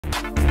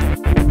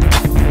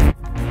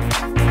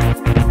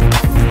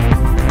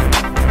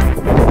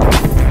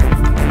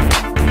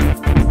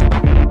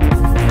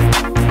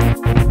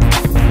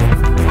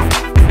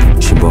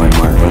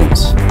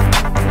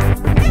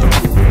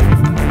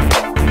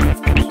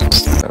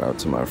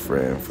to my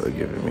friend for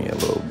giving me a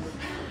little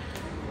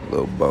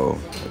bow.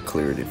 I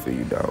cleared it for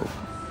you, dog.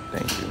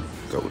 Thank you.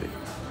 Goated.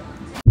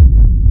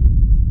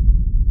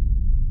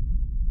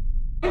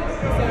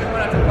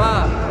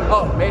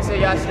 Oh, make sure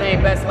y'all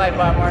stream Best Life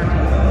by Mark.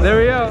 There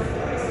we go.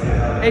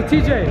 Hey,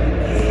 TJ.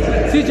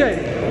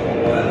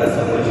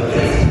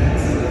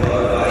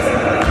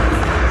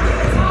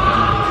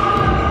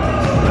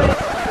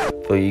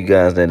 For you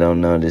guys that don't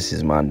know, this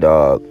is my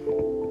dog.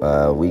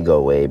 We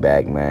go way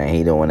back, man.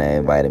 He the one that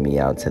invited me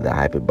out to the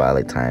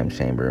hyperbolic time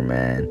chamber,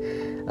 man.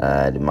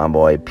 My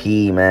boy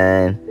P,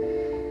 man.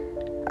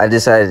 I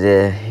decided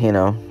to, you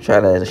know, try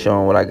to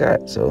show him what I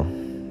got. So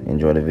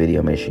enjoy the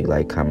video. Make sure you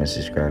like, comment,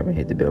 subscribe, and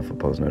hit the bell for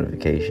post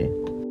notification.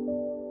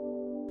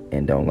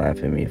 And don't laugh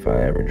at me if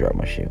I ever drop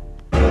my shoe.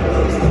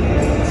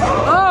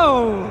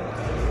 Oh!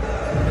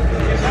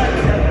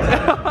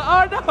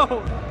 Oh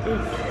no!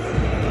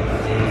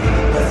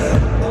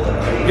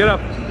 Get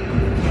up.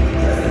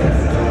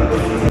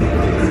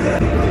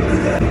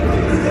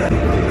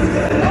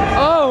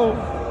 Oh!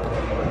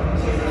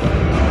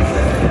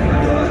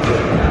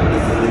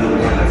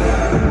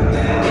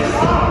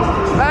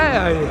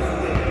 Hey!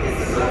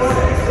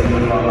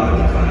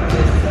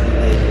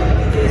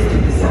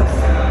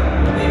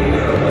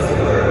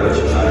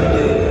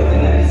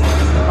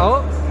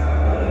 Oh!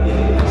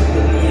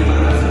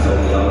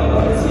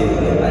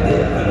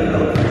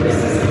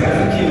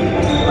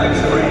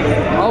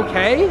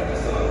 Okay.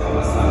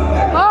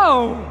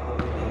 Oh!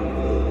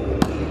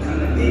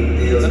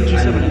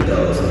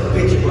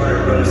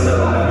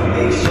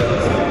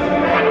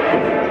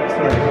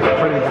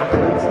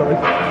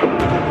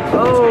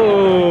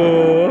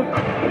 Oh!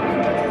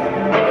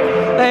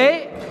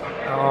 Hey!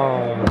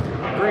 Oh!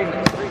 Green.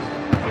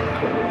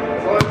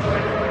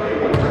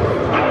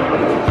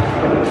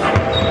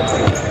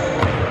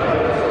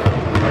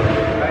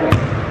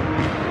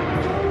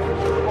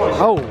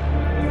 Oh!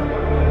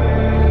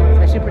 It's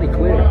actually pretty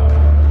clear.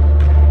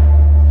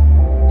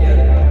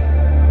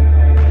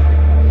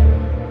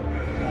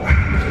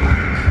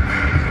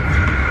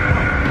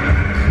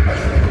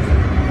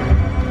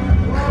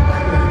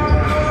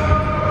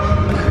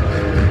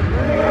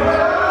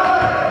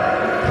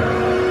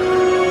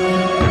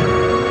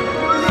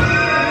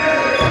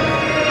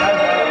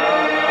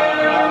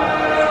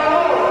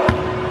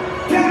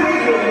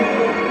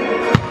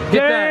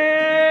 Get that.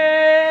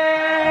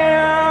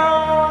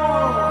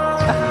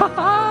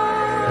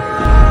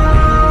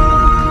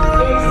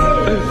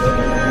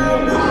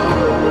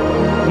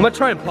 I'm gonna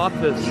try and plot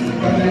this.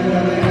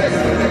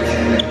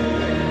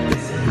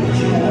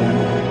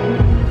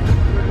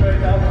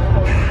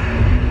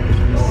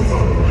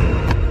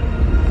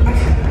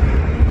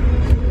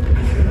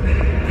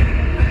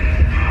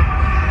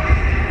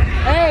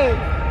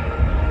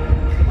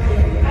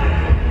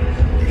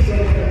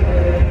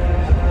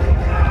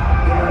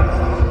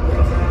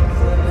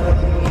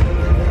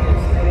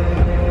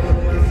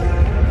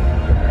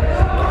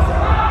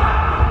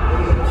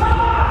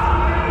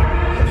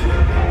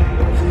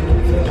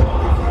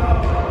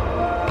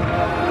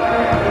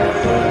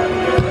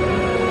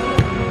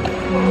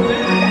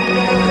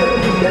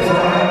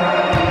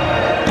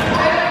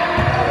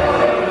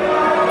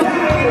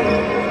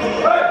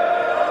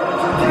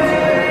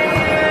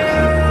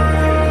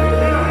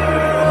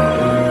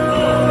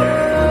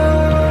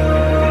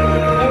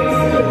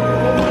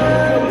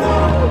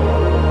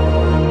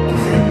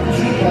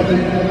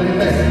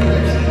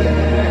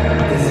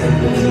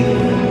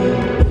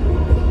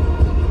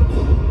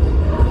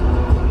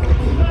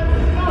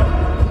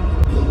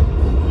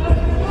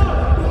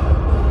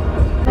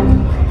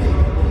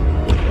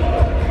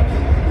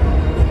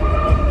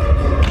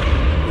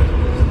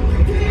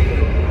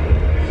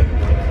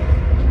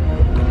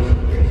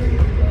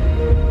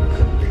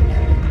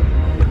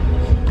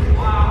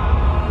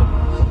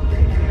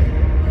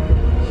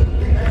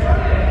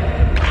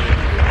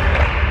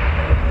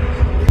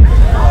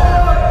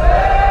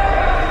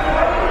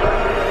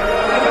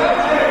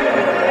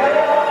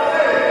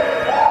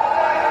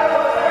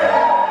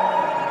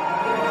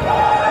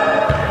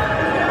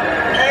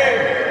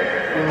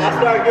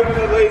 Giving a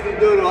lazy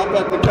doodle. I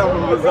thought the cover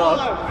was off.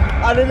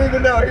 I didn't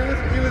even know he was.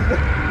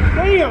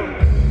 Damn.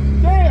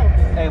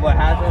 Hey, what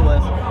happened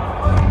was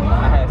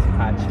I had some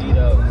hot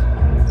Cheetos,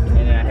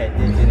 and then I had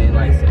dipped it in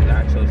like some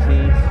nacho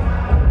cheese,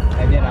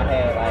 and then I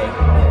had like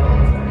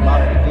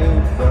Mountain Dew,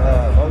 the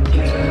OG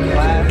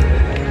glass,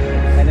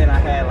 and then I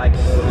had like a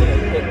little bit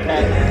of Kit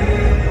Kat,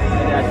 and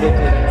then I dipped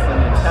it in some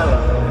Nutella,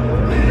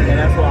 and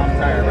that's why I'm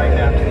tired right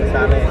now because I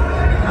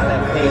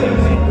let Payday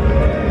win.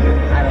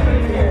 I don't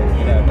really care,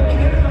 you know, but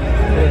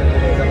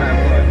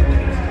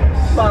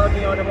follow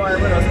me on the Mario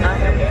Reynolds. I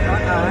am Reynolds.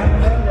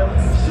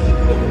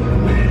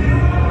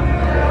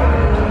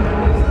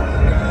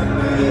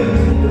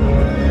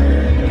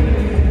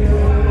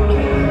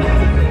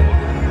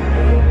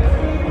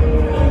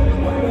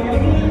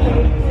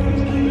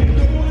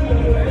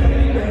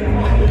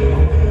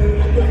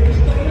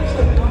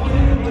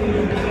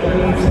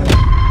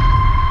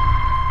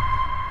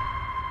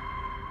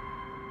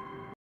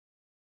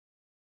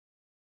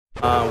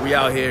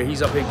 out here.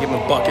 He's up here giving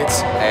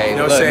buckets. Hey, you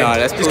know look, what I'm saying? nah,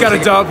 that's Just cool. got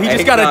a dub. He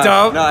just got a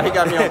dub. No, he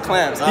got me on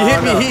clamps.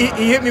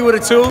 He hit me with a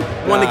 2.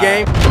 Won the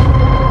game.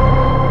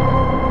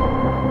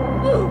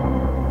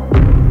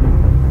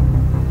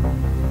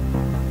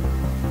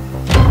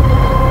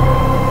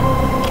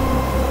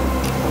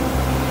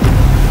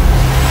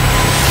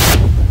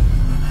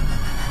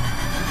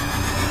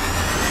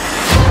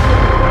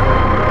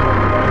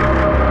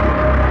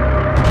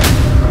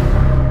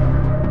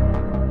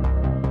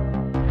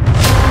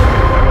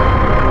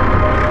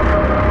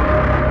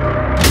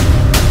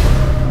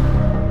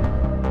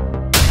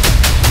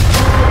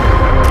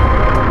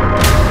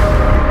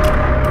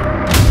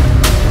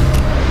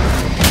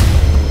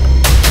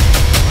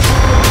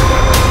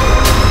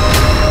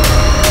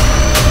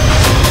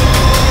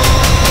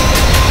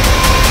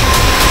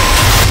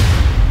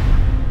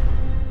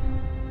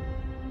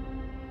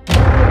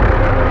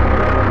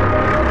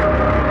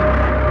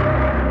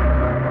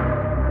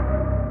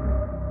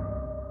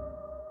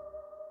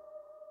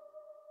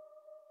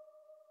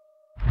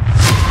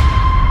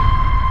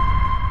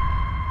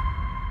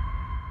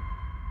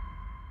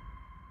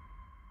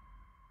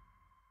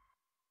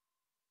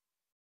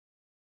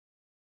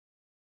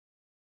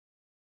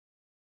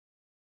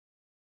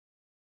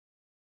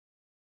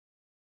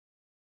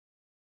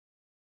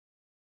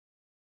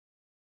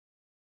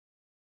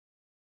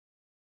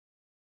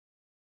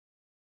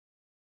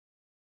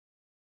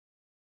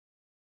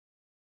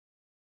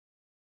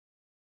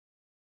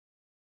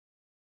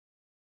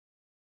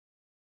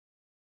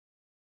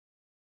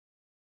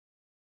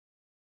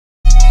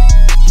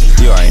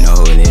 You already know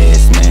who it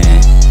is,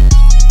 man.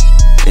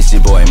 It's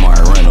your boy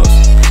Imari Reynolds.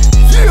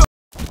 Yeah.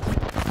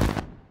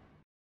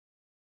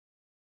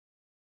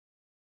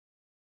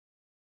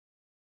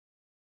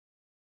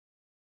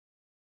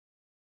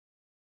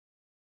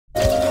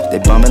 They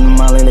bumping the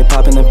molly, they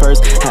popping the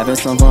purse, having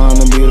some fun on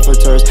the beautiful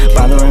tours.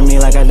 Bothering me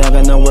like I don't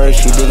got no work.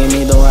 She digging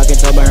me though I can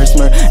tell by her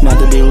smirk. Not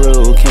to be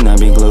rude, cannot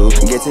be glued.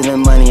 Get to the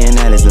money and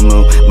that is the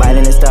move.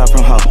 Biting the style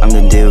from Hawk, I'm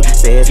the dude.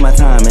 Say it's my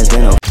time, it's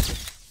been a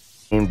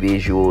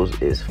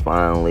visuals is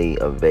finally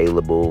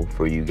available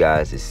for you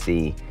guys to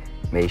see.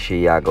 Make sure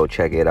y'all go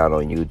check it out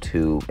on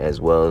YouTube, as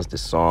well as the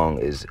song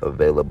is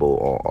available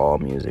on all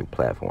music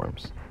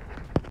platforms.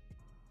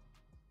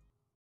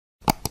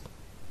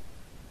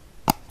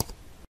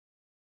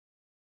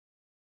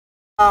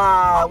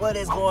 What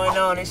is going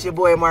on? It's your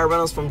boy Imari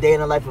Reynolds from Day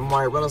in the Life of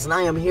Imari Reynolds, and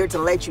I am here to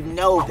let you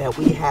know that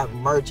we have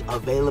merch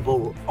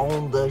available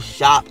on the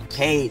shop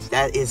page.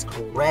 That is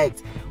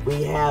correct.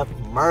 We have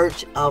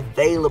merch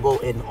available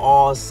in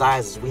all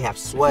sizes. We have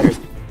sweaters,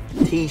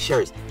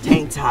 t-shirts,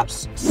 tank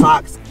tops,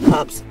 socks,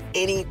 cups,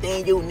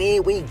 anything you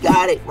need, we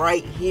got it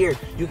right here.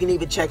 You can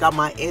even check out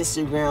my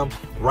Instagram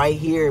right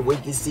here where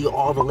you can see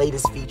all the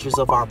latest features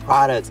of our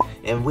products,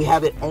 and we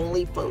have it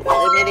only for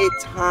limited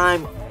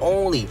time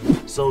only.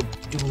 So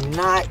do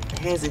not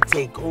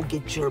hesitate, go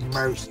get your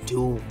merch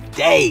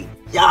today.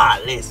 Yeah,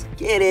 let's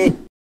get it.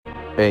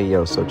 Hey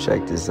yo, so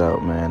check this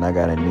out, man. I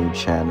got a new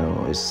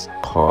channel. It's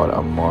called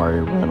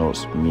Imari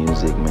Reynolds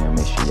Music, man.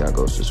 Make sure y'all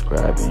go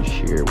subscribe and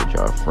share with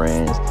y'all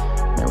friends.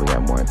 Man, we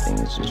got more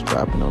things just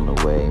dropping on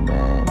the way,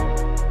 man.